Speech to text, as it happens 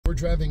We're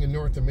driving in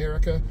North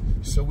America,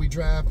 so we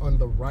drive on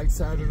the right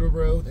side of the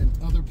road. In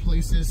other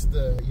places,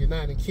 the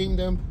United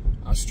Kingdom,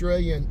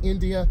 Australia, and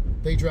India,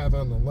 they drive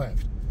on the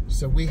left.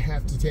 So we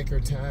have to take our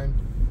time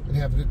and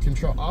have good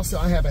control. Also,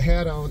 I have a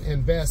hat on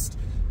and vest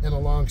and a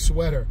long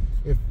sweater.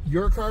 If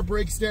your car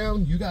breaks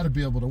down, you got to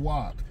be able to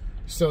walk.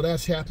 So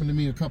that's happened to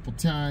me a couple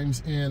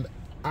times, and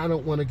I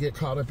don't want to get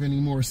caught up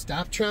anymore.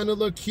 Stop trying to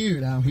look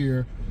cute out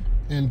here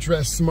and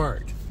dress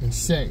smart and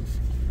safe.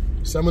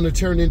 So I'm going to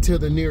turn into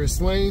the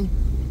nearest lane,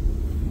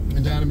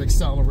 and then I'm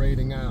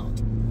accelerating out.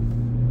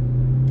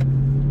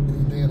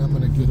 And then I'm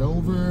going to get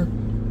over.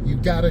 You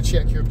got to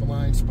check your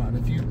blind spot.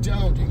 If you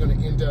don't, you're going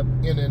to end up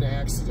in an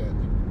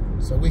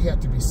accident. So we have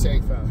to be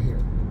safe out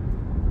here.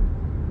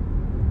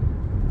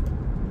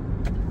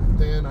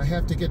 Then I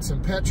have to get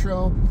some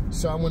petrol,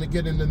 so I want to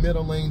get in the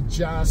middle lane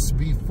just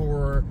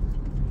before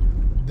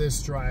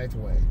this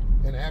driveway.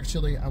 And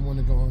actually, I want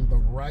to go on the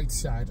right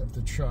side of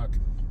the truck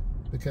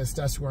because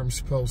that's where I'm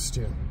supposed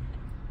to.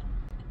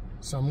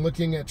 So I'm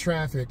looking at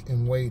traffic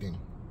and waiting.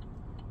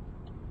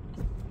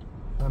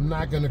 I'm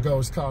not going to go.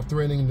 It's called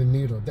threading the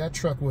needle. That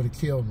truck would have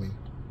killed me.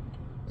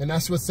 And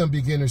that's what some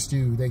beginners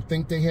do. They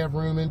think they have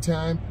room and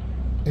time,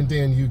 and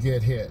then you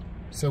get hit.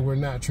 So we're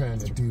not trying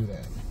to do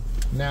that.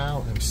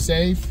 Now I'm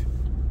safe,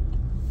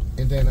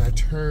 and then I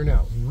turn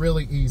out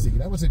really easy.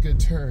 That was a good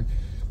turn.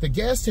 The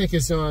gas tank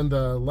is on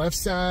the left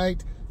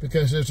side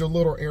because there's a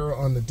little arrow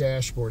on the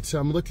dashboard. So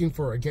I'm looking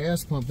for a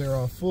gas pump. They're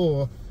all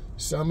full.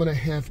 So I'm going to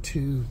have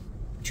to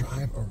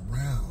drive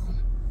around.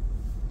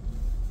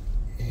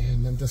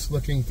 And I'm just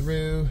looking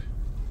through,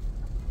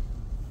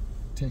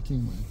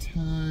 taking my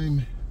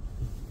time.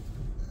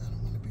 I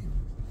don't want to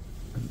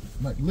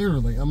be, like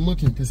literally, I'm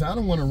looking because I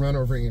don't want to run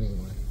over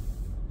anyone.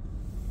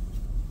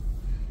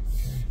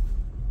 Okay.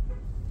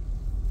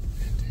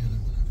 And then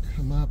I'm going to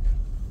come up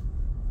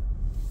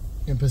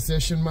and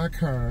position my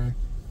car.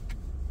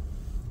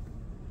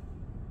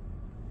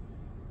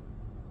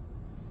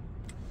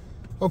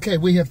 Okay,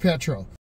 we have petrol.